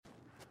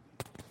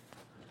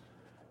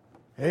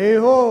Hey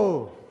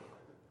ho!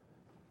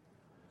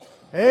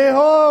 Hey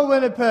ho,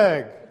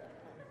 Winnipeg!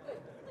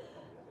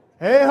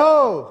 Hey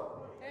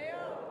ho! Hey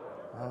ho!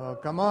 Oh,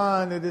 come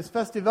on, it is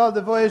Festival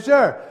de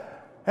Voyageurs.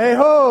 Hey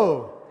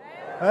ho!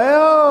 Hey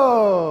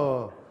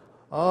ho!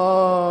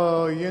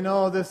 Oh, you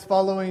know, this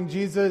following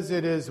Jesus,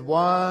 it is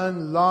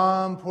one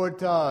long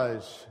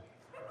portage.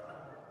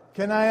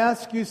 Can I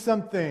ask you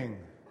something?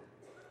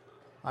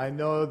 I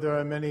know there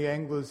are many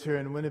Anglos here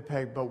in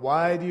Winnipeg, but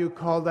why do you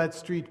call that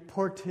street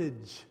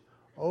Portage?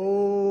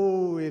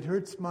 Oh, it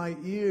hurts my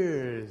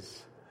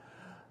ears.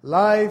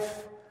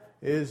 Life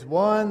is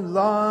one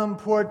long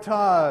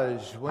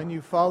portage. When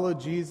you follow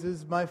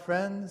Jesus, my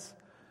friends,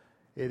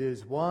 it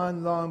is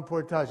one long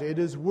portage. It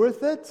is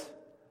worth it,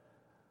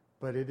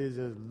 but it is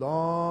a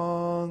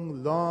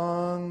long,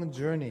 long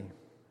journey.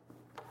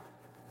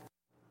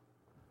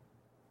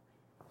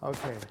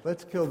 Okay,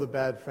 let's kill the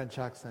bad French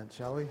accent,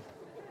 shall we?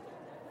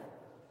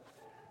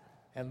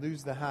 And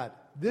lose the hat.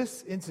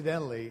 This,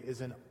 incidentally,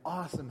 is an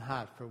awesome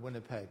hat for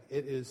Winnipeg.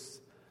 It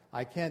is,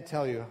 I can't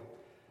tell you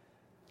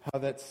how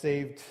that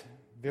saved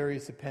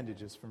various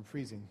appendages from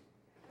freezing.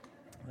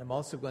 And I'm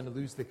also going to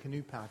lose the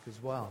canoe pack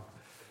as well.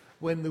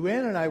 When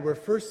Luann and I were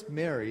first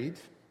married,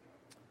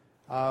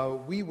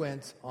 we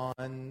went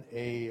on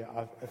a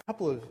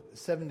couple of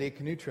 7-day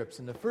canoe trips.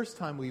 And the first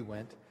time we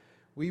went,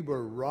 we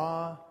were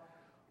raw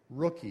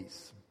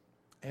rookies.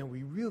 And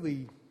we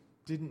really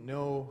didn't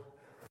know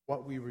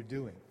what we were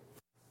doing.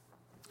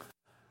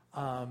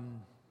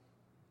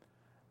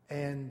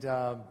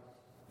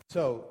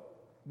 So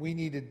we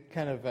needed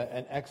kind of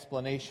an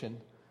explanation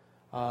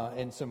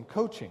and some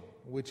coaching,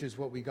 which is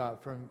what we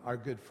got from our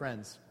good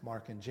friends,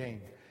 Mark and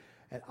Jane.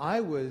 And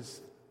I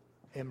was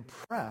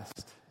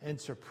impressed and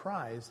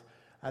surprised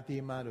at the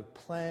amount of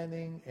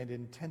planning and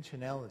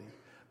intentionality.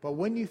 But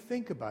when you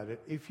think about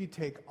it, if you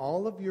take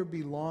all of your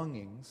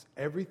belongings,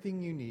 everything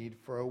you need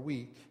for a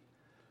week,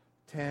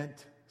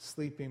 tent,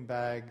 sleeping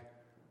bag,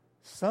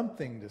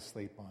 something to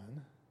sleep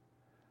on,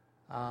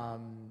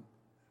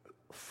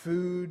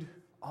 food,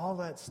 all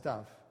that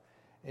stuff,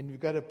 and you've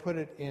got to put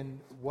it in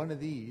one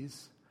of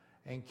these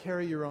and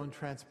carry your own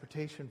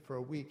transportation for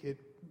a week, it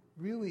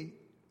really,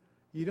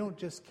 you don't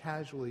just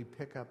casually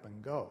pick up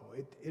and go.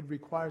 It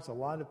requires a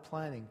lot of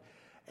planning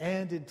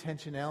and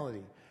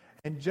intentionality.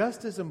 And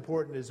just as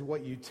important as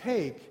what you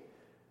take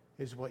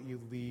is what you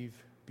leave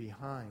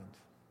behind.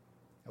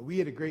 Now, we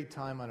had a great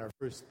time on our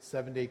first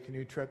 7-day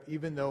canoe trip.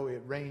 Even though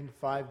it rained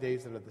 5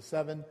 days out of the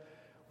 7,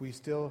 we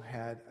still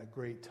had a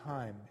great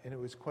time, and it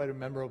was quite a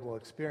memorable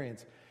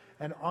experience.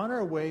 And on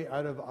our way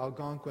out of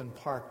Algonquin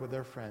Park with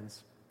our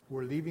friends,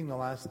 we're leaving the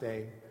last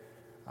day.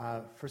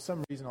 For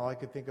some reason, all I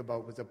could think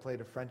about was a plate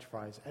of French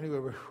fries.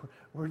 Anyway,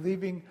 we're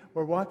leaving,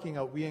 we're walking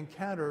out. We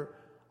encounter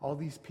all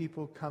these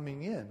people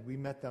coming in. We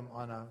met them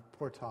on a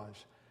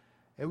portage.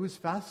 It was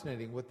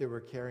fascinating what they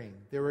were carrying.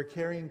 They were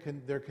carrying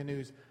their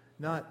canoes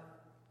not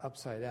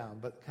upside down,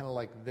 but kind of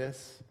like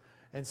this.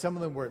 And some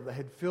of them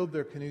had filled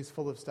their canoes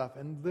full of stuff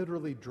and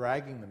literally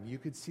dragging them. You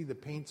could see the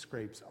paint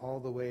scrapes all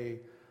the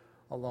way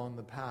along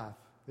the path.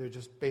 They're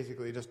just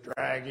basically just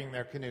dragging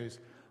their canoes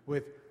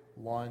with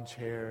lawn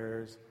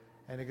chairs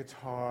and a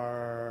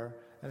guitar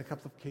and a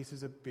couple of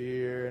cases of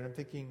beer. And I'm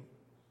thinking,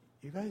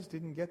 you guys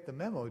didn't get the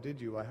memo,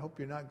 did you? I hope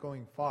you're not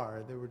going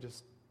far.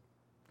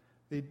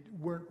 They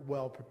weren't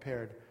well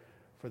prepared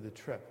for the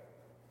trip.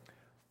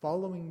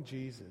 Following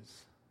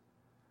Jesus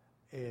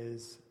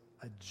is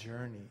a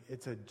journey.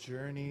 It's a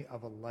journey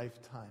of a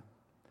lifetime.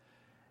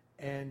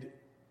 And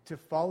to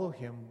follow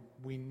him,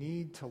 we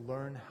need to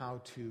learn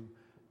how to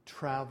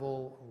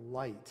travel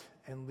light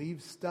and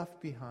leave stuff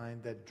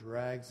behind that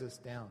drags us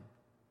down.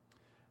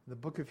 In the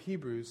book of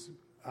Hebrews,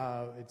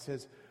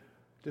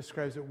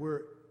 describes that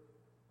we're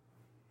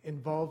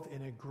involved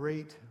in a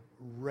great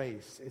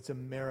race. It's a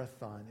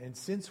marathon. And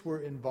since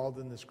we're involved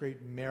in this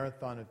great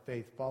marathon of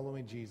faith,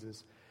 following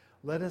Jesus,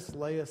 let us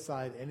lay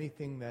aside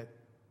anything that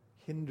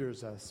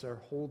hinders us or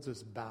holds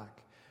us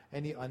back,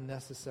 any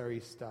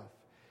unnecessary stuff.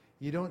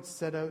 You don't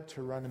set out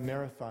to run a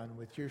marathon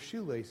with your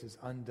shoelaces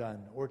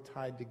undone or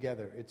tied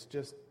together. It's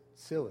just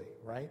silly,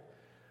 right?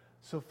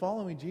 So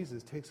following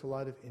Jesus takes a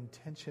lot of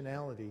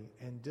intentionality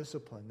and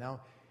discipline.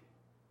 Now,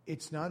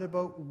 it's not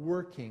about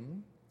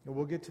working, and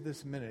we'll get to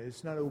this in a minute.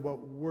 It's not about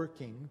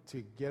working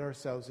to get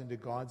ourselves into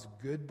God's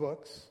good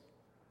books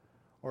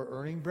or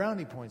earning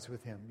brownie points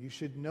with him. You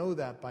should know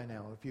that by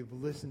now if you've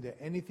listened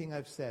to anything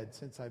I've said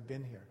since I've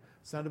been here.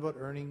 It's not about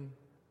earning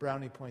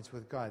brownie points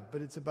with God,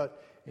 but it's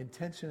about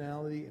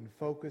intentionality and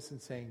focus and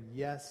saying,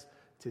 yes,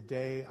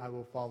 today I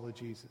will follow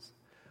Jesus.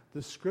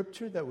 The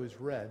scripture that was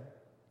read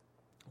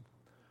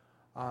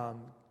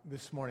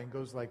this morning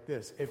goes like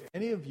this. If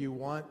any of you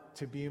want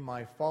to be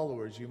my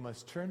followers, you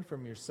must turn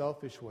from your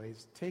selfish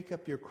ways, take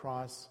up your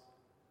cross.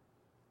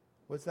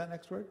 What's that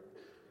next word?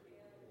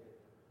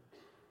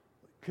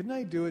 Couldn't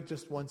I do it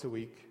just once a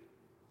week?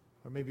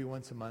 Or maybe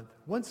once a month?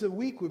 Once a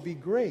week would be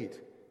great,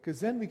 because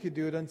then we could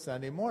do it on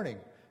Sunday morning.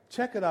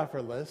 Check it off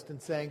our list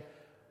and saying,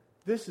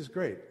 this is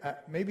great.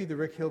 Maybe the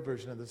Rick Hill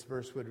version of this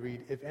verse would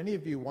read, if any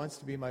of you wants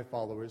to be my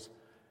followers,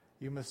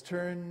 You must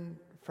turn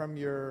from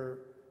your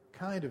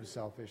kind of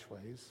selfish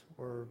ways,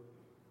 or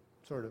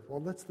sort of.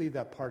 Well, let's leave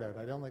that part out.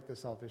 I don't like the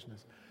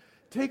selfishness.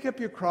 Take up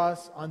your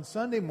cross on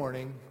Sunday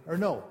morning,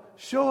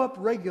 show up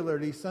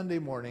regularly Sunday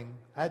morning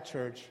at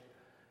church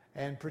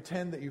and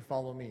pretend that you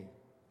follow me.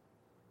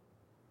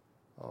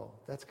 Oh,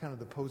 that's kind of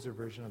the poser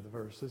version of the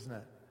verse, isn't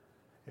it?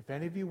 If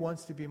any of you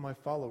wants to be my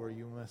follower,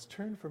 you must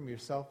turn from your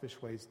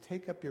selfish ways,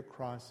 take up your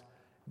cross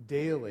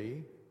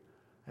daily,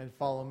 and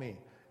follow me.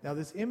 Now,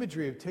 this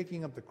imagery of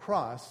taking up the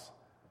cross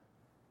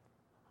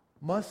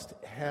must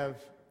have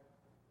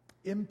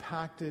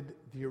impacted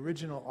the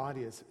original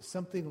audience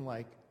something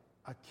like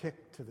a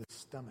kick to the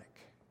stomach.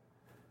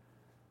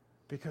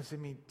 Because,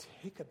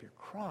 take up your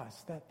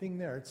cross, that thing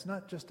there, it's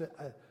not just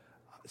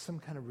some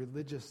kind of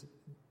religious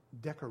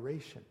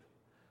decoration.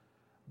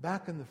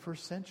 Back in the 1st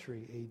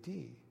century AD,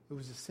 it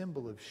was a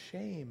symbol of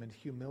shame and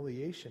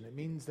humiliation. It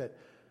means that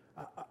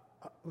it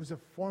was a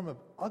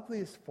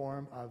ugliest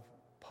form of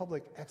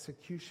public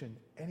execution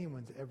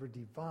anyone's ever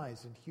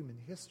devised in human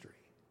history.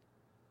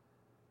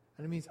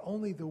 And it means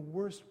only the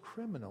worst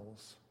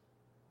criminals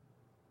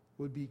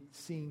would be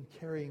seen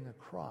carrying a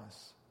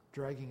cross,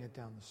 dragging it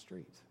down the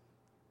street.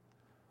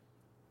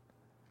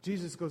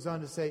 Jesus goes on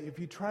to say, if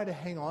you try to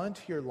hang on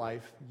to your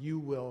life, you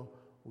will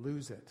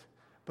lose it.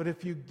 But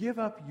if you give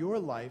up your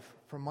life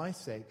for my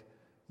sake,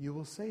 you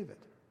will save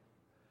it.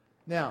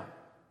 Now,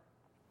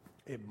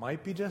 it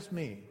might be just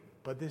me,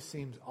 but this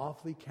seems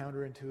awfully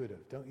counterintuitive,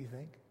 don't you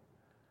think?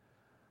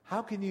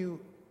 How can you,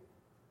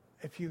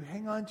 if you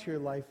hang on to your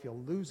life,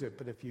 you'll lose it,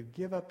 but if you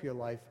give up your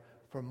life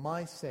for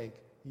my sake,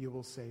 you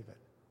will save it?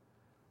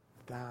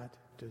 That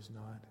does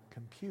not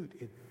compute.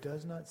 It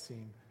does not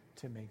seem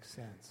to make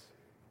sense.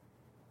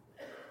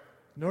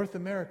 North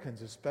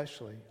Americans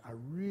especially are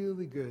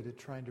really good at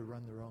trying to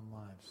run their own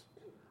lives.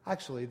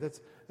 Actually,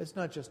 it's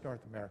not just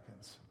North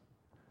Americans.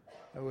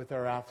 With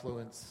our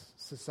affluent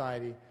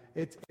society,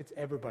 it's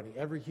everybody.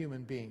 Every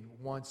human being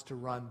wants to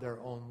run their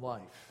own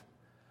life.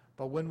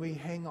 But when we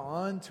hang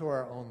on to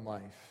our own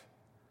life,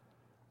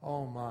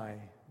 oh my,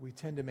 we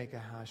tend to make a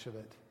hash of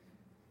it.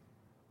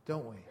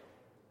 Don't we?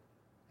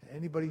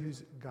 Anybody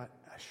who's got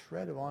a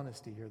shred of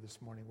honesty here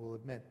this morning will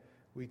admit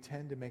we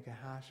tend to make a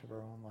hash of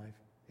our own life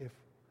if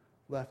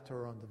left to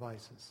our own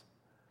devices.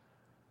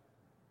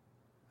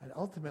 And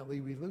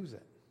ultimately, we lose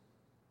it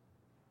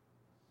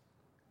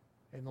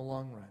in the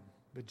long run.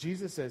 But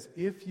Jesus says,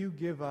 if you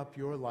give up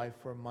your life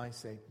for my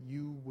sake,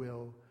 you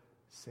will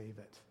save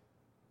it.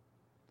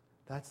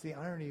 That's the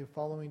irony of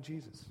following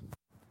Jesus.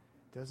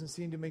 It doesn't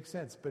seem to make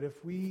sense. But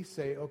if we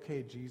say,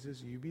 okay,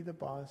 Jesus, you be the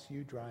boss,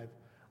 you drive,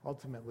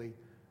 ultimately,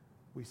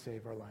 we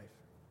save our life.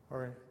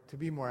 Or to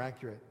be more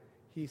accurate,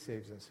 he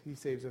saves us. He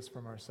saves us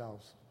from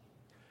ourselves.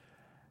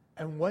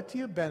 And what do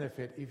you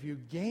benefit if you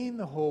gain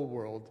the whole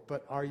world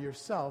but are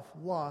yourself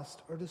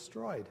lost or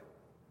destroyed?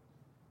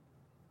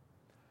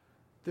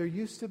 There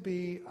used to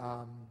be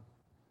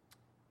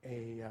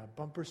a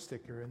bumper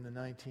sticker in the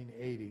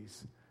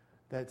 1980s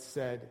that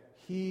said,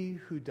 "He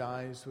who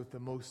dies with the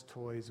most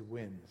toys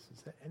wins."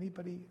 Does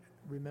anybody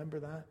remember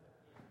that?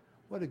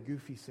 What a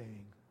goofy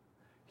saying.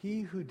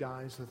 He who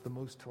dies with the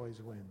most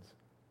toys wins.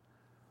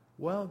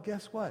 Well,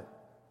 guess what?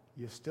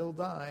 You still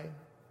die.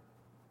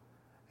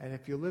 And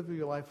if you live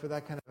your life with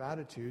that kind of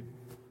attitude,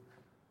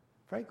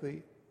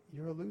 frankly,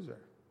 you're a loser.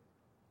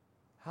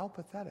 How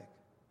pathetic.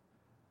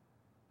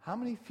 How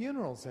many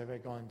funerals have I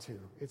gone to?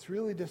 It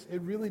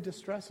really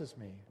distresses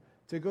me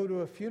to go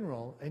to a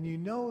funeral and you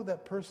know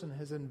that person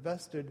has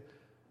invested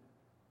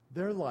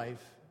their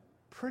life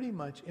pretty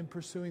much in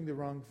pursuing the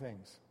wrong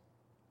things.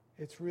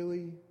 It's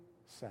really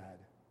sad.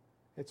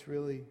 It's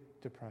really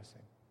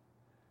depressing.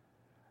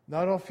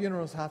 Not all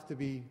funerals have to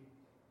be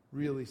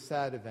really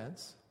sad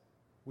events.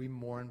 We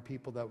mourn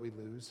people that we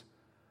lose.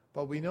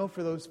 But we know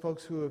for those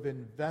folks who have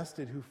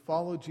invested, who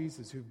follow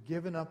Jesus, who've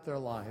given up their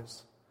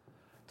lives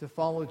to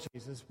follow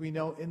Jesus, we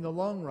know in the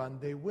long run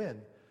they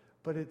win.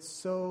 But it's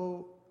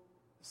so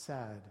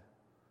sad,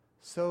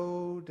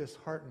 so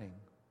disheartening,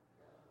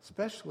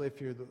 especially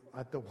if you're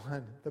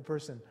the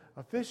person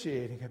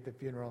officiating at the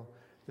funeral,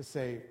 to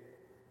say,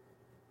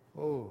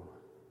 oh,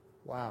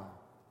 wow,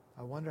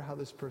 I wonder how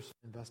this person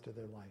invested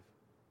their life.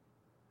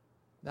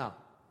 Now,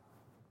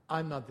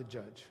 I'm not the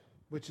judge,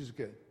 which is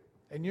good.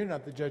 And you're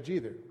not the judge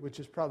either, which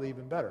is probably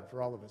even better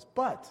for all of us.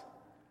 But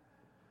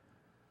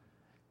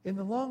in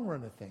the long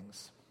run of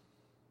things,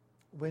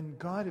 when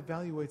God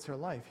evaluates our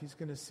life, he's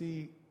going to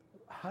see,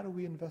 how do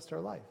we invest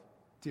our life?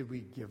 Did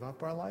we give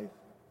up our life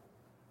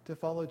to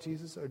follow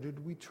Jesus, or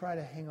did we try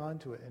to hang on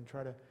to it and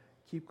try to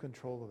keep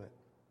control of it?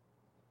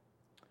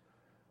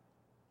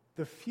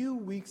 The few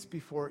weeks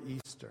before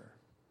Easter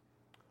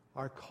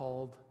are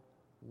called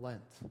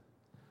Lent.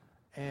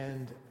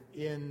 And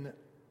in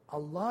a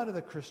lot of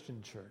the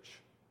Christian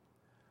church,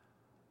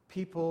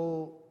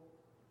 people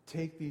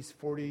take these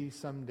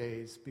 40-some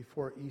days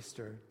before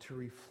Easter to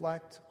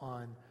reflect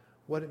on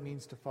what it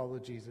means to follow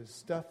Jesus,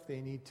 stuff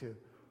they need to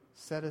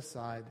set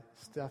aside,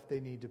 stuff they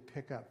need to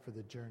pick up for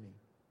the journey.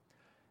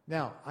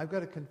 Now, I've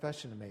got a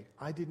confession to make.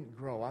 I didn't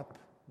grow up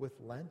with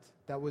Lent.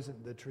 That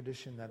wasn't the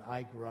tradition that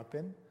I grew up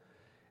in.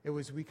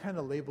 We kind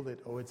of labeled it,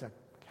 it's a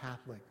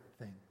Catholic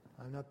thing.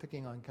 I'm not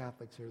picking on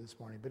Catholics here this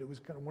morning, but it was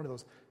kind of one of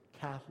those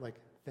Catholic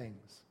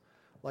things.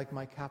 Like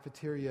my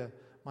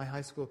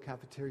high school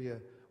cafeteria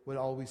would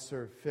always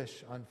serve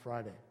fish on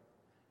Friday.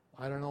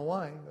 I don't know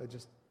why,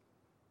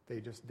 they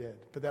just did.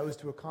 But that was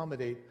to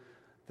accommodate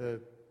the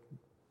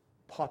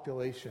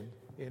population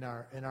in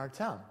our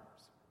town.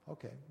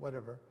 Okay,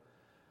 whatever.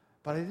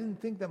 But I didn't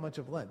think that much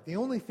of Lent. The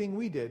only thing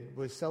we did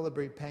was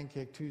celebrate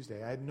Pancake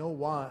Tuesday. I had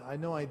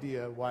no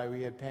idea why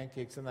we had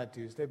pancakes on that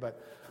Tuesday,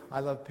 but I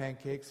love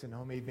pancakes and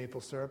homemade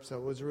maple syrup, so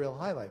it was a real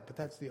highlight. But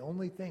that's the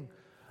only thing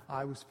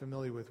I was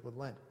familiar with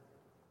Lent.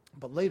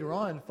 But later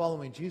on,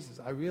 following Jesus,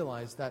 I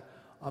realized that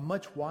a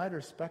much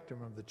wider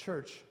spectrum of the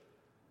church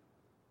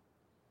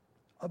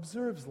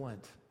observes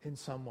Lent in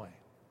some way.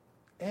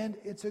 And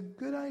it's a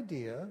good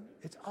idea.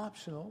 It's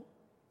optional.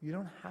 You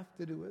don't have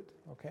to do it,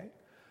 okay?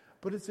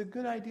 But it's a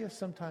good idea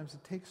sometimes to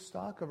take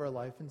stock of our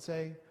life and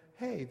say,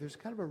 hey, there's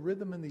kind of a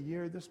rhythm in the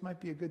year. This might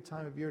be a good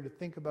time of year to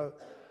think about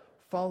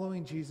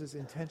following Jesus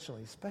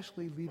intentionally,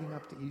 especially leading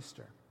up to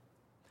Easter.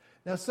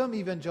 Now, some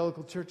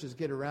evangelical churches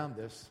get around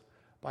this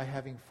by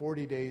having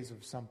 40 days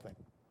of something.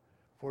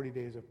 40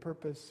 days of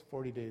purpose,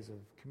 40 days of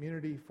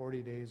community,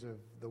 40 days of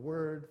the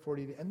Word,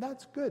 and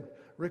that's good.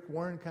 Rick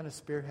Warren kind of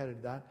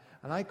spearheaded that,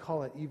 and I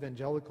call it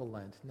Evangelical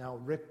Lent. Now,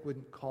 Rick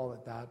wouldn't call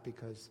it that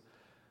because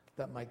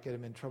that might get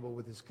him in trouble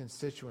with his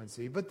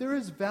constituency, but there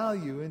is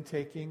value in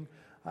taking,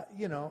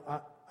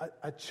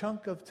 a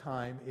chunk of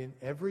time in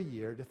every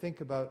year to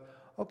think about,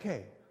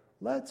 okay,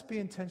 let's be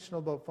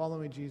intentional about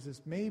following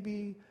Jesus.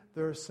 Maybe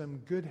there are some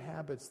good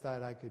habits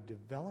that I could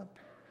develop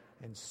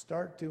and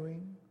start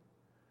doing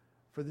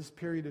for this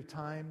period of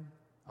time.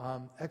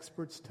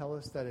 Experts tell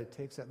us that it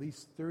takes at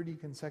least 30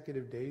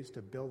 consecutive days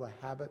to build a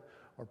habit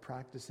or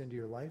practice into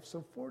your life,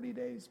 so 40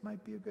 days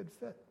might be a good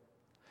fit.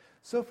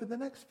 So for the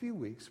next few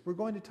weeks, we're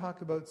going to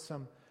talk about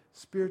some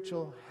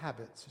spiritual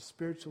habits,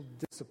 spiritual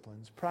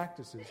disciplines,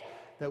 practices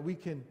that we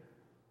can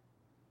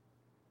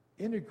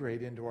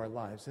integrate into our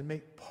lives and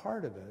make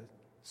part of it,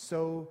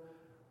 so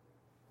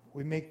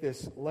we make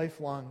this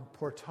lifelong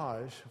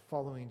portage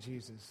following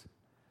Jesus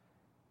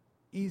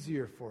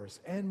easier for us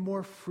and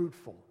more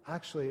fruitful.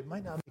 Actually, it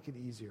might not make it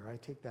easier. I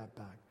take that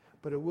back.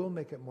 But it will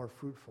make it more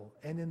fruitful.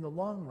 And in the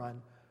long run,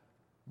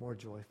 more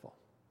joyful.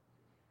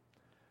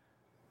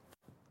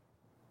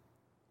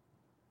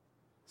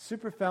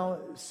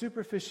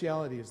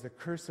 Superficiality is the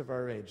curse of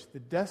our age. The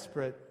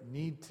desperate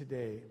need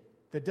today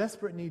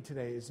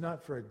is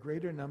not for a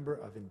greater number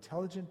of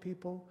intelligent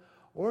people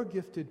or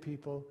gifted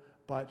people,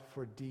 but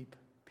for deep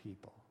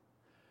people.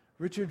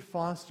 Richard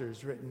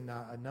Foster's written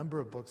a number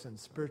of books on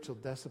spiritual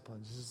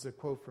disciplines. This is a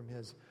quote from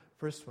his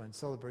first one,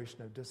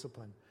 Celebration of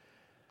Discipline.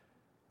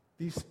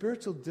 These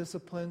spiritual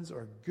disciplines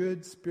or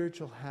good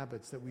spiritual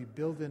habits that we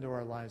build into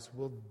our lives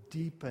will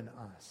deepen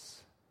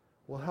us,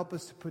 will help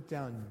us to put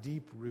down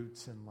deep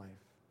roots in life.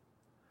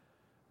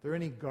 If there are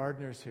any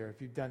gardeners here,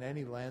 if you've done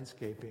any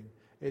landscaping,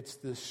 it's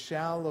the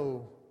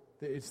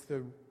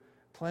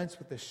plants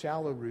with the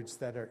shallow roots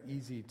that are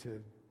easy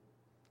to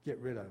get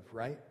rid of,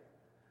 right?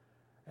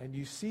 And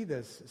you see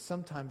this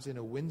sometimes in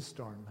a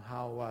windstorm,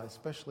 how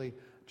especially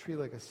a tree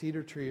like a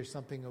cedar tree or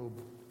something will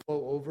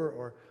blow over,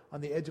 or on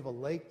the edge of a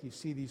lake, you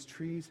see these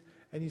trees,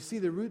 and you see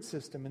the root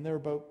system, and they're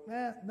about,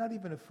 not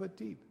even a foot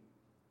deep.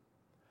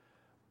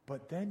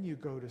 But then you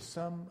go to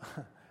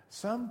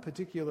some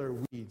particular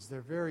weeds,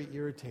 they're very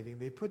irritating.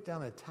 They put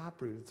down a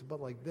taproot, it's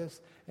about like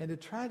this, and to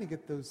try to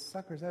get those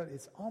suckers out,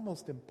 it's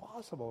almost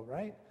impossible,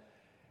 right?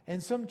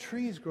 And some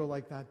trees grow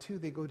like that too.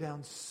 They go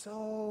down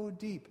so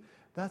deep.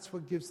 That's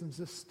what gives them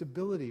the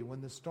stability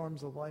when the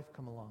storms of life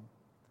come along.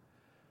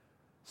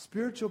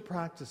 Spiritual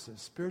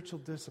practices, spiritual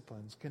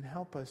disciplines can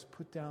help us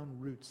put down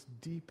roots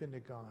deep into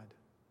God,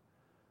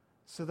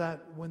 so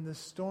that when the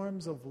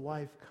storms of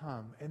life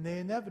come, and they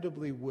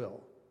inevitably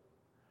will,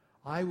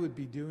 I would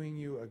be doing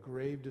you a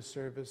grave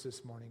disservice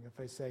this morning if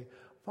I say,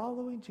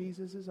 following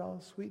Jesus is all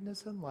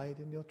sweetness and light,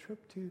 and you'll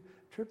trip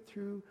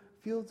through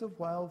fields of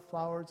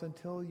wildflowers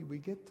until we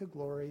get to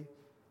glory.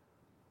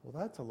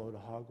 Well, that's a load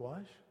of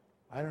hogwash.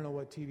 I don't know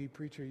what TV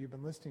preacher you've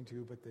been listening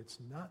to, but it's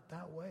not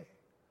that way.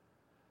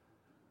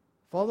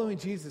 Following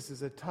Jesus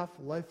is a tough,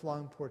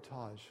 lifelong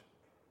portage.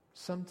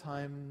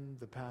 Sometimes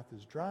the path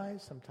is dry,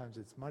 sometimes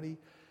it's muddy.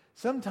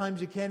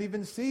 Sometimes you can't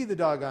even see the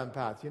doggone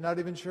path. You're not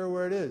even sure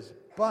where it is.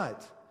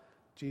 But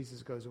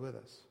Jesus goes with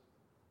us.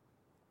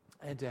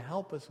 And to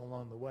help us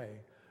along the way,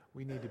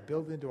 we need to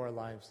build into our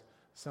lives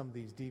some of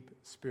these deep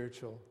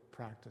spiritual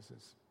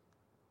practices.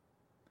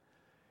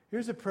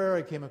 Here's a prayer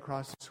I came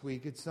across this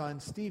week. It's on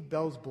Steve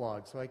Bell's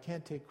blog, so I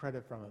can't take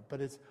credit from it. But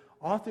it's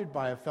authored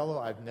by a fellow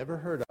I've never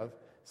heard of,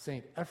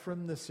 St.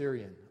 Ephraim the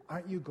Syrian.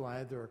 Aren't you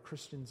glad there are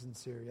Christians in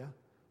Syria?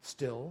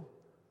 Still.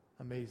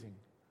 Amazing.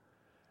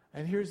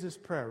 And here's this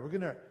prayer. I'm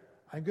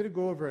going to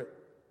go over it,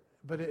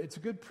 but it's a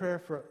good prayer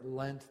for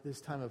Lent,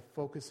 this time of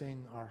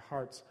focusing our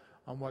hearts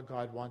on what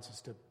God wants us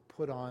to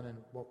put on and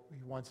what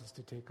He wants us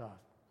to take off.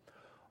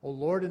 O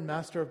Lord and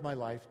Master of my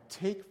life,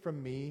 take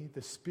from me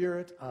the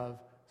spirit of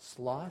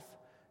sloth,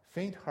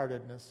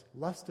 faint-heartedness,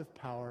 lust of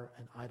power,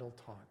 and idle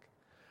talk.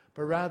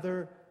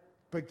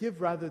 But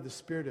give rather the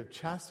spirit of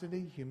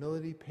chastity,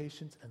 humility,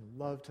 patience, and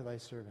love to thy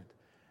servant.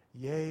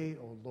 Yea,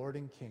 O Lord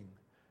and King,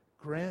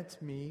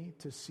 grant me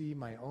to see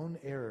my own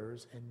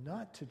errors and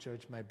not to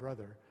judge my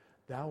brother.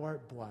 Thou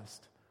art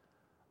blessed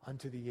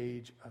unto the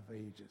age of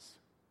ages.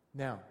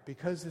 Now,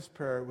 because this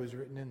prayer was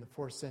written in the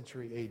 4th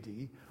century AD,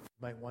 we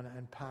might want to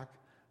unpack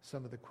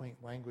some of the quaint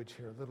language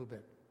here a little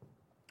bit.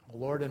 O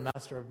Lord and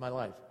Master of my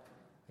life.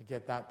 I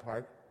get that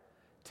part.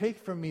 Take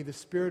from me the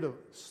spirit of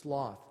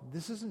sloth.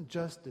 This isn't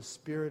just the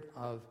spirit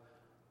of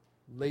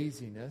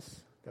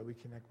laziness that we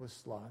connect with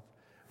sloth,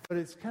 but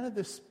it's kind of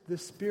the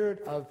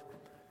spirit of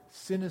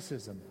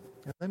cynicism.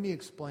 And let me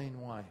explain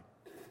why.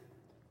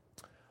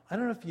 I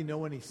don't know if you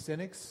know any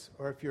cynics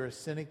or if you're a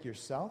cynic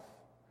yourself.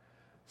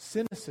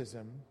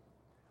 Cynicism,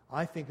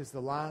 I think, is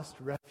the last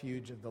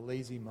refuge of the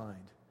lazy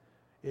mind.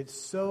 It's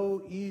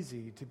so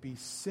easy to be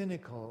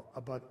cynical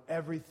about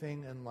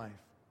everything in life.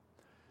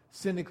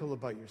 Cynical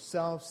about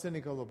yourself,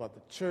 cynical about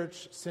the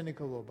church,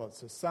 cynical about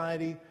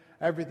society.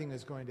 Everything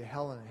is going to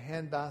hell in a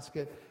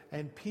handbasket.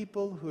 And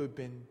people who have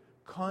been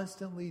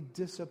constantly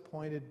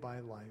disappointed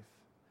by life,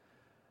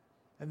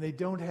 and they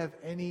don't have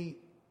any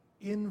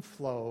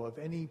inflow of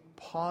any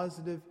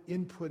positive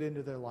input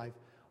into their life,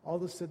 all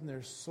of a sudden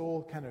their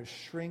soul kind of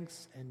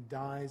shrinks and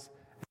dies.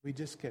 We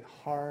just get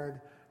hard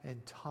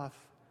and tough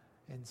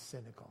and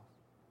cynical.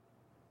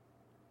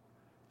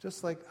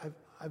 Just like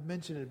I've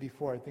mentioned it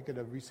before, I think at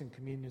a recent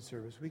communion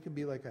service, we can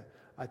be like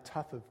a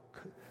tough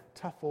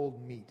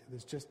old meat.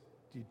 There's just,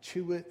 you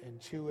chew it and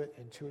chew it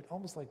and chew it,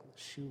 almost like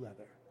shoe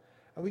leather.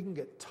 And we can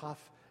get tough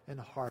and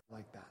hard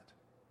like that.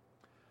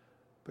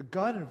 But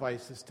God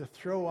invites us to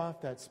throw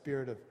off that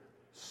spirit of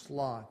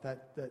sloth,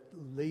 that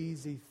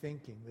lazy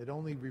thinking that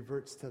only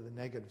reverts to the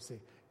negative. Say,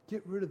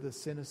 get rid of the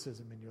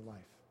cynicism in your life.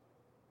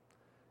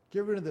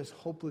 Get rid of this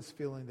hopeless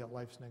feeling that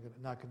life's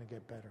not going to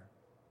get better.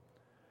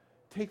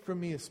 Take from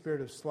me a spirit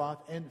of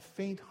sloth and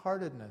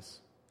faint-heartedness.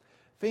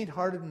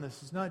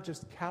 Faint-heartedness is not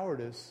just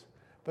cowardice,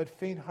 but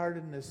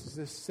faint-heartedness is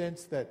this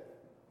sense that,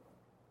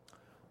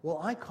 well,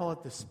 I call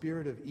it the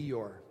spirit of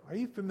Eeyore. Are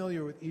you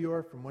familiar with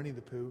Eeyore from Winnie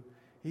the Pooh?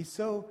 He's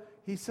so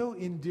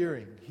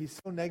endearing. He's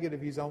so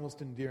negative, he's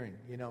almost endearing,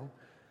 you know.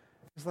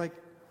 It's like,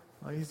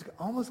 he's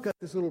almost got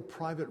this little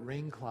private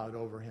rain cloud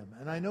over him.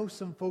 And I know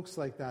some folks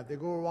like that. They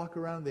go walk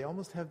around, they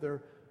almost have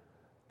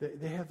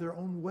they have their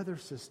own weather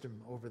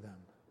system over them.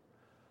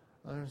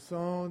 They're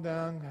so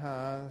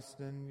downcast,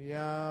 and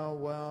yeah,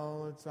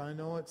 well, I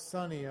know it's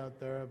sunny out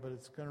there, but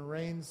it's going to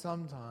rain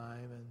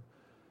sometime, and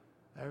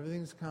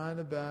everything's kind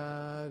of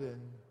bad,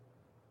 and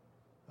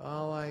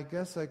well, I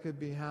guess I could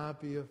be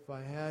happy if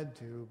I had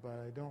to, but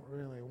I don't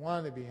really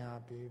want to be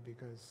happy,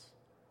 because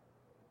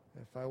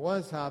if I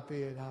was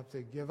happy, I'd have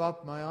to give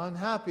up my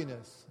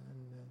unhappiness.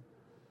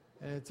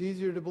 And it's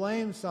easier to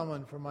blame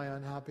someone for my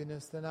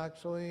unhappiness than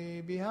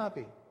actually be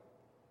happy.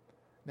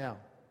 Now,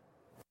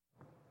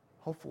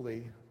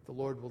 hopefully, the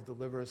Lord will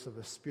deliver us of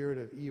a spirit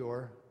of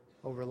Eeyore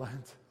over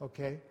Lent,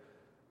 okay?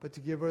 But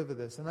to give rid of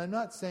this. And I'm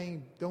not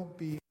saying don't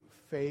be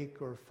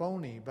fake or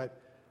phony,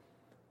 but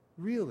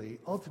really,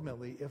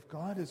 ultimately, if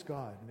God is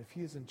God, and if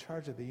He is in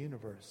charge of the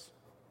universe,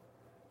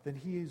 then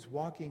He is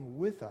walking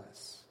with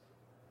us.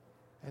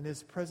 And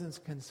His presence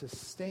can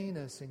sustain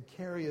us and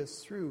carry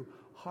us through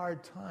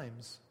hard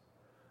times.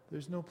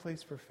 There's no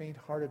place for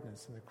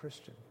faint-heartedness in the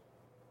Christian.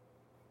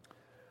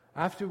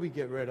 After we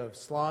get rid of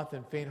sloth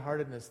and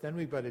faint-heartedness, then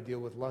we've got to deal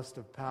with lust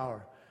of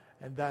power.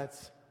 And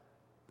that's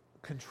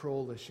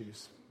control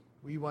issues.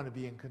 We want to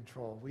be in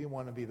control. We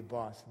want to be the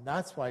boss. And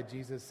that's why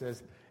Jesus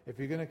says, if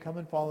you're going to come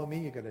and follow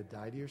me, you've got to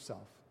die to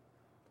yourself.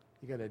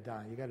 You've got to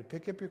die. You've got to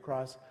pick up your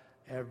cross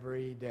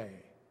every day.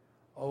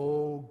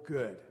 Oh,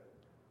 good.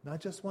 Not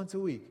just once a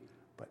week,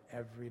 but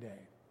every day.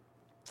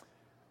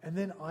 And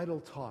then idle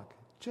talk.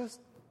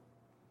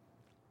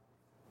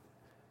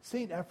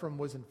 St. Ephrem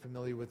wasn't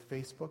familiar with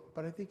Facebook,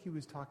 but I think he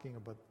was talking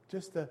about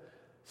just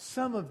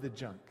some of the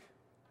junk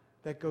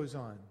that goes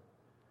on.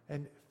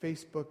 And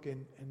Facebook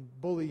and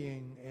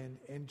bullying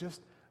and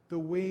just the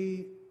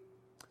way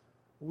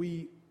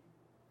we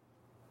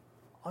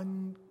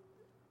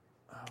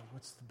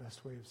what's the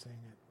best way of saying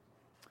it?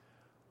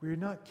 We're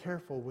not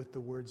careful with the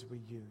words we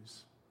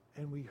use,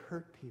 and we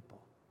hurt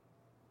people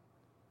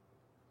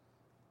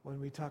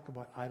when we talk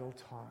about idle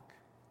talk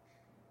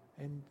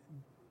and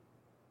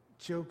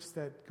jokes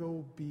that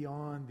go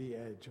beyond the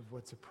edge of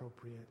what's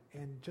appropriate,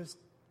 and just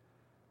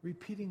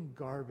repeating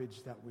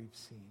garbage that we've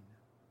seen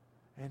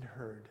and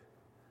heard.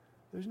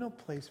 There's no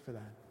place for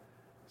that.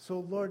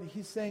 So Lord,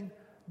 He's saying,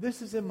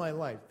 this is in my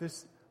life.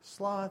 This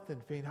sloth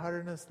and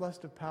faint-heartedness,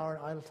 lust of power,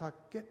 and idle talk.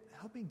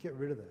 Help me get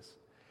rid of this.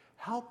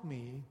 Help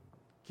me,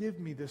 give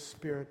me this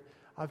spirit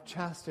of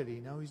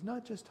chastity. Now, He's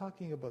not just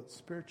talking about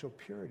spiritual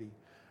purity,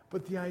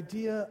 but the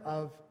idea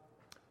of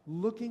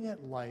looking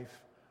at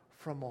life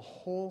from a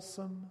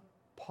wholesome,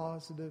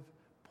 positive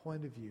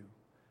point of view.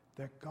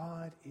 That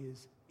God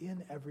is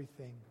in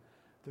everything,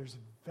 There's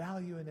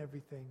value in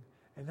everything,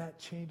 and that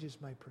changes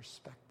my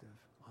perspective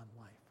on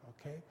life,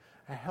 okay?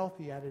 A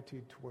healthy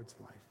attitude towards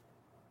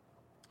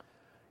life.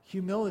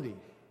 Humility.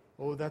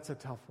 Oh, that's a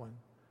tough one.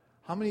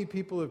 How many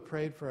people have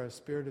prayed for a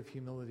spirit of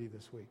humility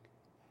this week?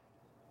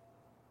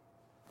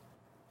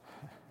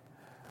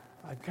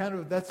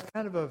 That's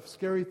kind of a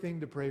scary thing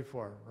to pray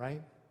for,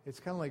 right? It's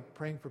kind of like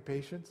praying for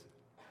patience.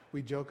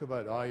 We joke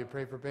about, oh, you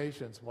pray for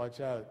patience, watch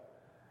out.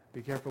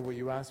 Be careful what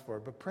you ask for.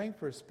 But praying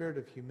for a spirit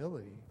of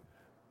humility,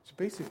 it's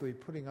basically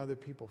putting other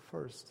people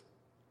first.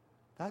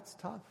 That's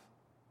tough.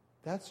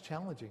 That's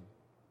challenging.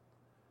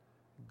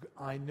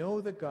 I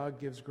know that God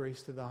gives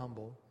grace to the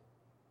humble.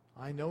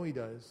 I know he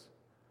does.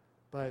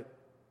 But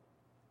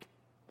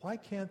why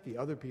can't the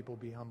other people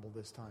be humble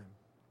this time?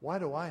 Why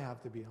do I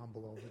have to be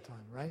humble all the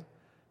time, right?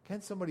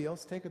 Can't somebody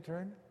else take a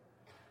turn?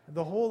 And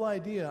the whole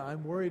idea,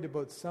 I'm worried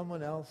about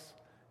someone else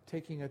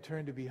taking a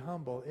turn to be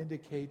humble,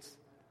 indicates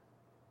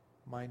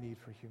my need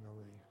for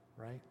humility,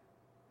 right?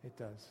 It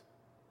does.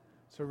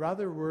 So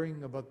rather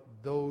worrying about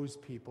those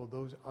people,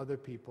 those other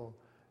people,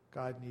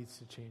 God needs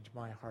to change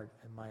my heart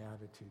and my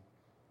attitude.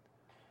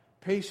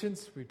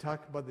 Patience, we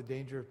talked about the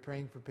danger of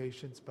praying for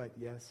patience, but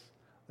yes,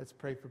 let's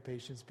pray for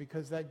patience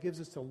because that gives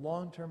us the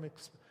long-term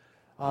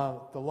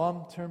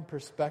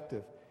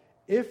perspective.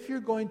 If you're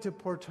going to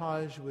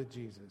portage with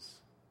Jesus,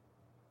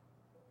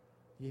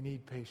 you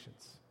need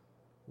patience.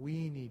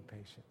 We need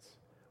patience.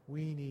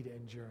 We need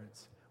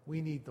endurance. We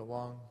need the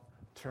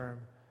long-term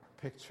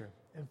picture.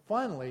 And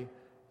finally,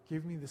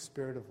 give me the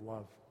spirit of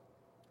love.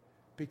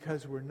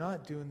 Because we're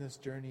not doing this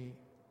journey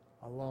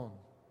alone.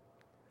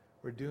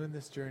 We're doing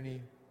this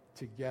journey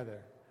together.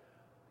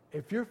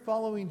 If you're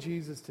following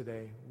Jesus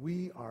today,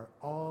 we are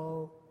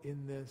all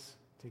in this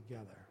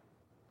together.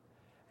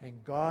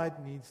 And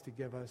God needs to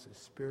give us a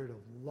spirit of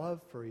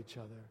love for each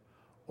other,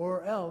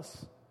 or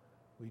else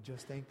we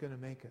just ain't going to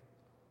make it.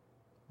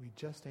 We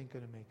just ain't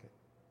going to make it.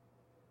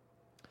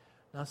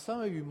 Now,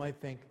 some of you might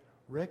think,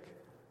 Rick,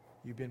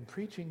 you've been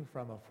preaching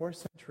from a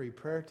 4th century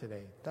prayer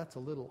today. That's a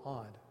little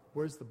odd.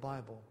 Where's the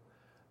Bible?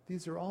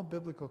 These are all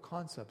biblical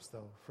concepts,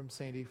 though, from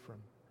St.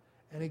 Ephraim.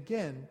 And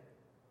again,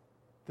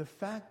 the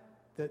fact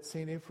that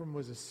St. Ephraim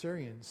was a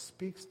Syrian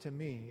speaks to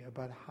me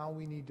about how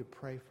we need to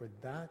pray for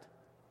that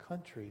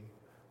country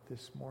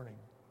this morning.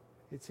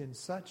 It's in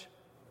such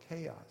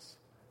chaos,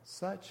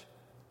 such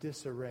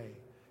disarray.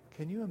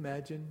 Can you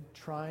imagine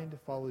trying to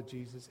follow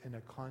Jesus in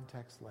a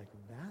context like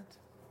that?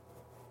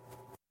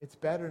 It's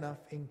bad enough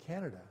in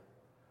Canada,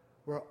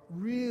 where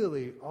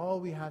really all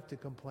we have to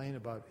complain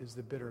about is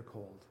the bitter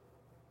cold.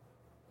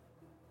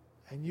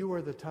 And you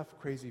are the tough,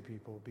 crazy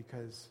people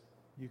because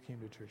you came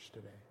to church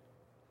today.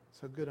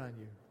 So good on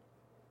you.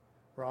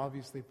 We're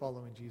obviously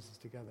following Jesus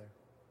together.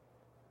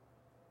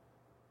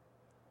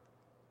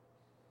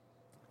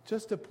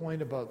 Just a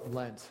point about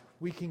Lent.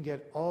 We can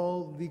get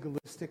all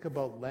legalistic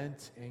about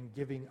Lent and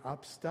giving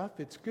up stuff.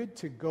 It's good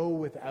to go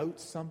without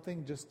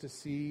something just to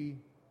see,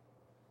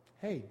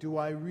 hey, do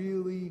I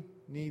really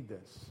need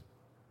this?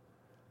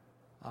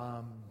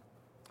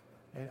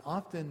 And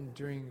often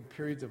during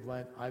periods of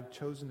Lent, I've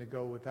chosen to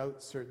go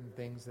without certain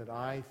things that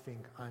I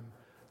think I'm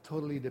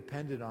totally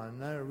dependent on.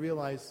 And then I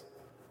realize,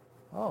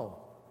 oh,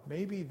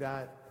 maybe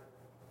that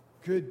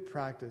good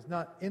practice,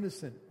 not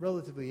innocent,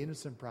 relatively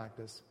innocent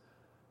practice,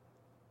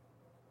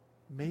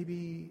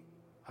 maybe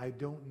I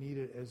don't need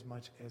it as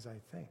much as I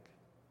think.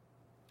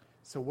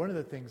 So one of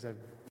the things I'm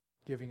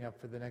giving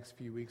up for the next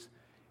few weeks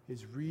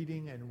is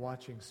reading and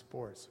watching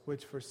sports,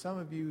 which for some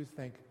of you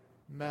think,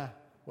 meh,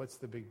 what's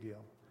the big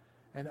deal?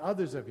 And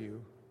others of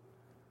you,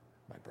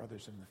 my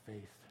brothers in the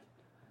faith,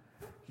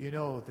 you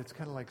know that's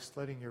kind of like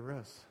slitting your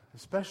wrists,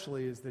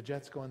 especially as the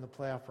Jets go in the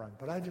playoff run.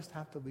 But I just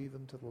have to leave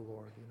them to the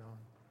Lord, you know.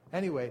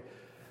 Anyway,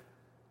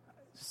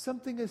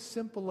 something as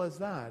simple as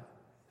that,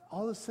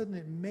 all of a sudden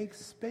it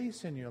makes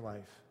space in your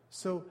life.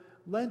 So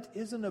Lent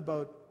isn't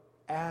about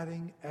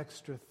adding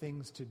extra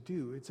things to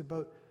do. It's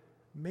about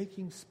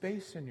making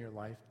space in your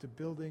life to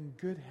building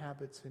good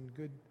habits and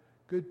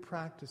good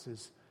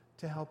practices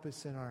to help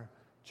us in our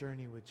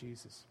journey with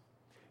Jesus.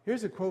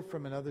 Here's a quote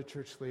from another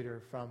church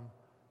leader from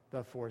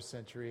the 4th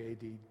century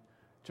AD,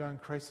 John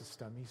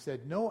Chrysostom. He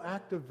said, "No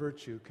act of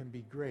virtue can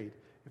be great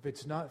if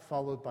it's not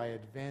followed by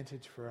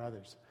advantage for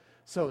others."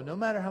 So no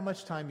matter how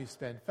much time you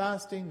spend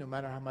fasting, no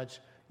matter how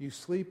much you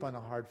sleep on a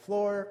hard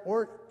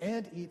floor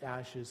and eat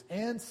ashes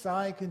and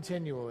sigh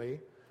continually,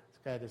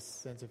 this guy had a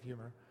sense of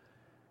humor,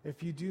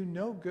 if you do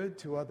no good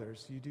to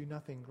others, you do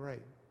nothing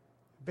great.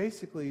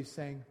 Basically, he's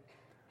saying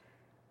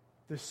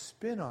the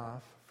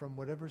spin-off from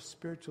whatever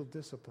spiritual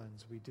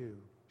disciplines we do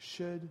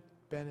should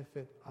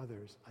benefit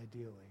others,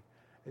 ideally.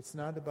 It's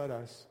not about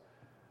us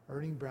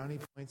earning brownie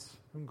points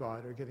from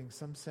God or getting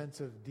some sense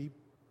of deep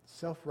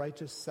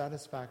self-righteous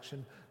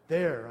satisfaction.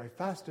 There, I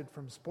fasted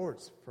from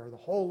sports for the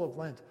whole of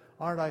Lent.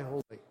 Aren't I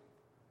holy?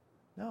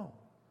 No.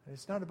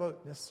 It's not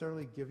about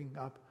necessarily giving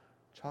up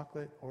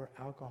chocolate or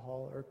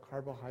alcohol or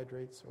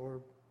carbohydrates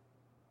or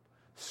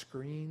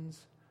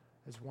screens,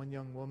 as one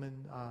young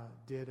woman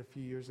did a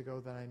few years ago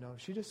that I know.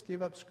 She just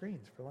gave up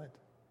screens for Lent.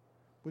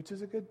 which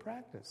is a good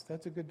practice.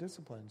 That's a good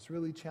discipline. It's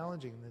really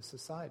challenging in this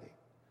society.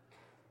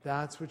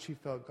 That's what she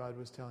felt God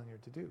was telling her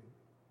to do.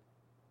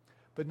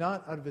 But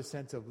not out of a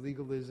sense of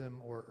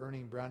legalism or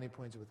earning brownie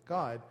points with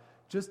God,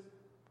 just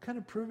kind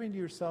of proving to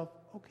yourself,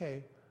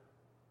 okay,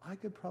 I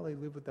could probably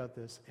live without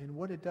this. And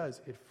what it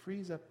does, it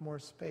frees up more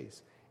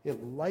space.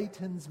 It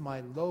lightens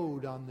my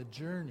load on the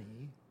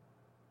journey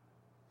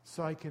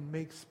so I can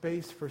make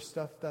space for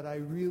stuff that I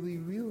really,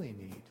 really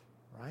need,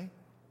 right?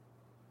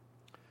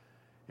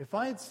 If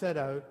I had set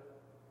out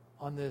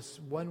on this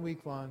 1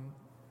 week long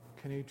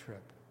canoe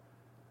trip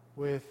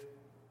with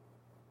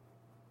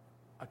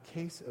a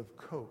case of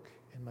Coke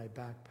in my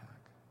backpack,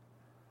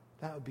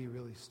 that would be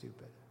really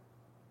stupid.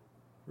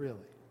 Really.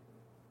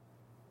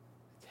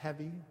 It's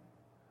heavy.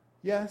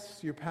 Yes,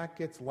 your pack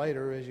gets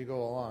lighter as you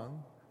go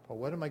along, but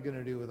what am I going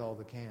to do with all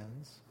the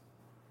cans?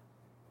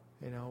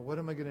 What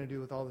am I going to do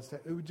with all this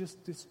stuff?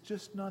 It's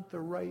just not the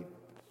right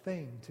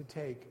thing to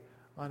take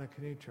on a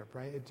canoe trip,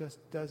 right? It just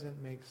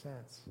doesn't make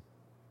sense.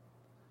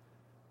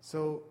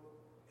 So,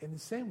 in the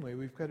same way,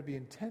 we've got to be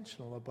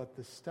intentional about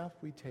the stuff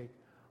we take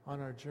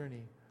on our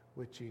journey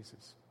with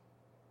Jesus.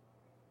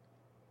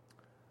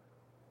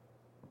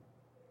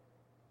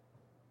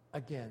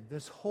 Again,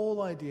 this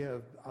whole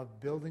idea of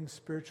building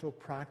spiritual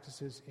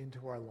practices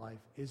into our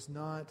life is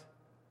not,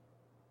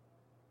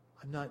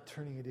 I'm not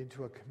turning it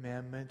into a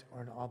commandment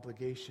or an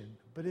obligation,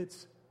 but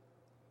it's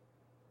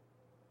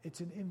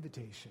an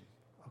invitation,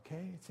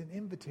 okay? It's an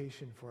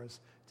invitation for us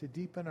to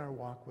deepen our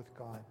walk with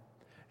God.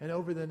 And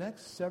over the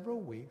next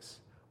several weeks,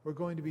 we're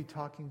going to be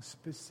talking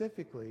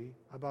specifically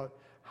about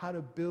how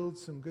to build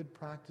some good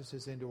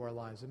practices into our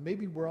lives. And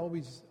maybe we're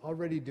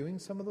already doing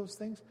some of those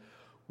things.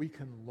 We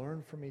can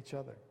learn from each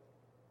other.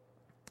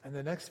 And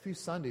the next few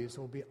Sundays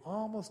will be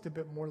almost a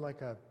bit more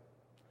like a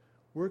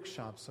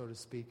workshop, so to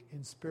speak,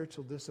 in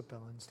spiritual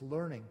disciplines,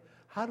 learning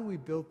how do we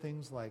build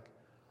things like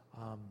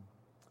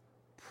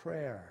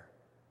prayer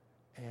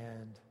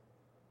and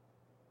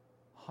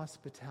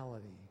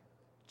hospitality,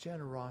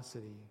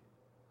 generosity,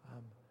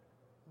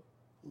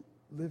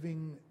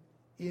 living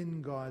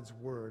in God's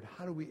Word.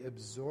 How do we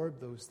absorb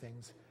those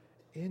things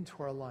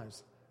into our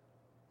lives?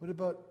 What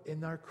about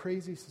in our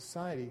crazy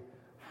society,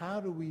 how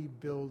do we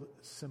build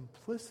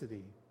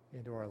simplicity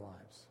into our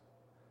lives?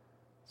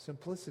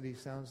 Simplicity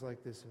sounds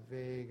like this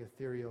vague,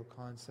 ethereal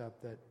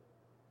concept that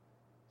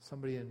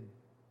somebody in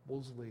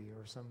Wolseley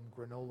or some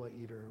granola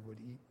eater would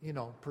eat,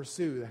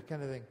 pursue, that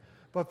kind of thing.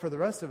 But for the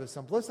rest of us,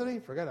 simplicity,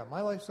 forget it.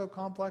 My life's so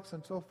complex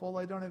and so full,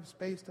 I don't have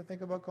space to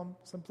think about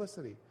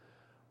simplicity.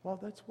 Well,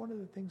 that's one of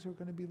the things we're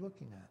going to be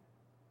looking at.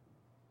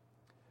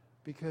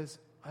 Because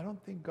I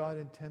don't think God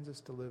intends us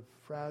to live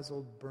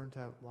frazzled,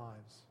 burnt-out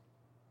lives.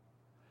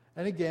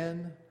 And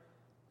again,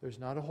 there's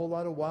not a whole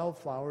lot of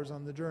wildflowers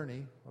on the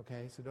journey,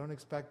 okay? So don't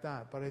expect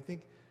that. But I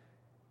think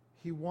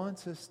He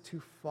wants us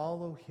to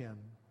follow Him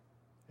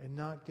and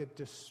not get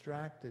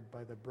distracted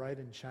by the bright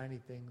and shiny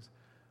things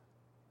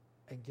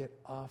and get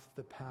off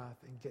the path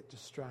and get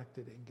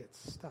distracted and get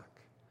stuck.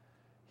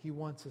 He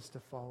wants us to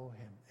follow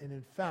Him. And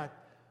in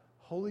fact,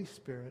 Holy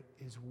Spirit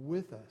is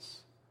with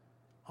us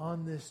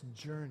on this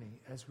journey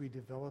as we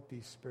develop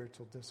these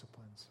spiritual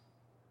disciplines.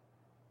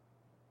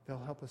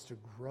 They'll help us to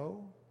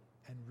grow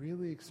and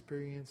really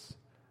experience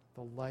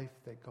the life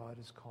that God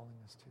is calling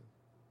us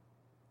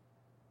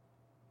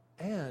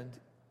to. And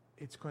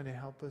it's going to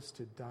help us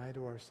to die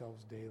to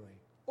ourselves daily.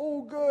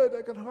 Oh, good,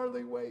 I can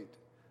hardly wait.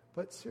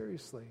 But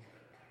seriously,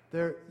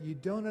 you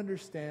don't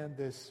understand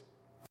this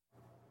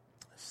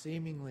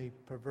seemingly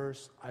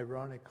perverse,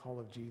 ironic call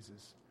of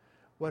Jesus.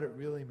 What it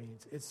really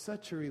means. It's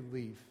such a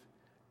relief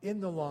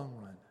in the long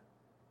run,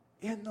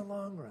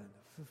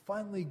 to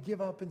finally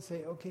give up and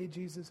say, okay,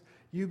 Jesus,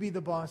 you be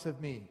the boss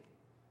of me.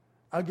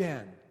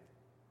 Again.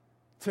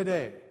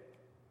 Today.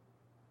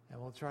 And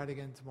we'll try it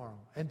again tomorrow.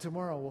 And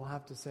tomorrow we'll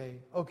have to say,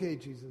 okay,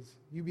 Jesus,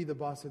 you be the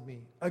boss of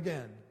me.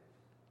 Again.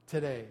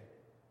 Today.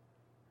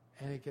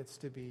 And it gets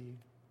to be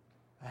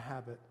a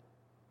habit,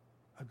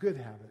 a good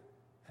habit,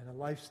 and a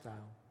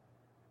lifestyle.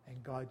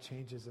 And God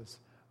changes us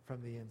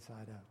from the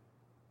inside out.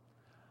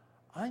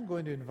 I'm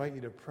going to invite you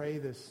to pray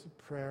this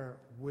prayer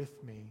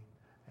with me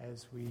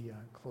as we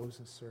close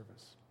the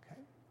service.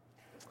 Okay?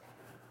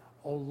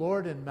 O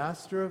Lord and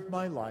Master of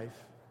my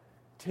life,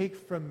 take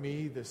from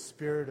me the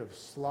spirit of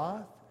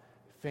sloth,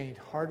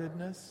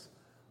 faint-heartedness,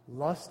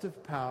 lust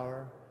of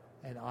power,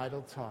 and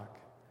idle talk,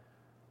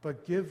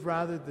 but give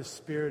rather the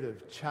spirit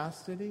of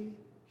chastity,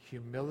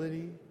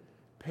 humility,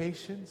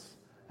 patience,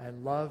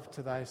 and love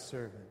to thy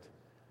servant.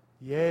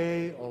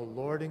 Yea, O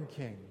Lord and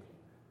King,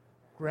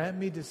 grant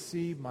me to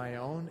see my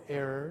own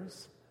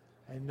errors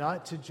and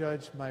not to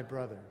judge my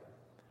brother.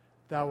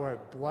 Thou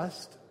art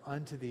blessed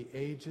unto the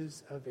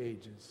ages of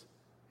ages.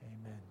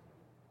 Amen.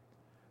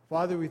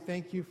 Father, we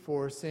thank you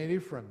for St.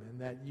 Ephraim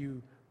and that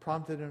you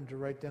prompted him to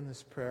write down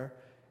this prayer.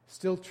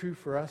 Still true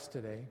for us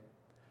today.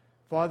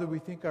 Father, we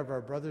think of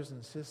our brothers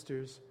and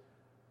sisters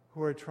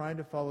who are trying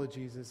to follow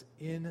Jesus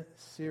in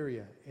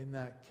Syria, in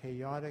that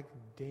chaotic,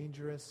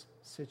 dangerous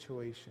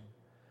situation.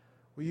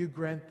 Will you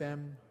grant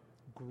them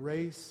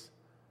grace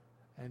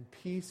and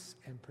peace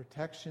and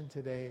protection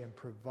today and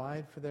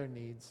provide for their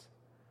needs.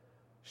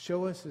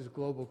 Show us as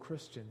global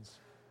Christians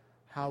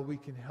how we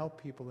can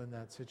help people in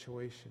that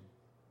situation.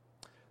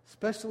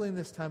 Especially in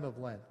this time of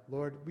Lent.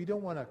 Lord, we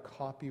don't want to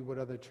copy what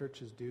other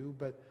churches do,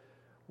 but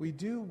we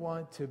do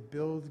want to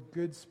build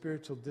good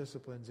spiritual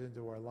disciplines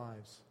into our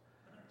lives.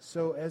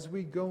 So as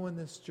we go on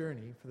this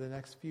journey for the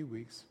next few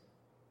weeks,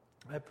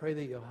 I pray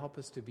that you'll help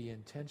us to be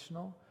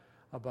intentional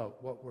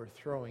about what we're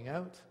throwing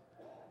out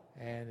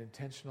and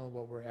intentional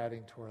what we're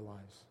adding to our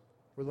lives.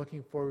 We're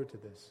looking forward to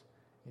this.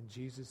 In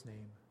Jesus'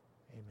 name,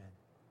 amen.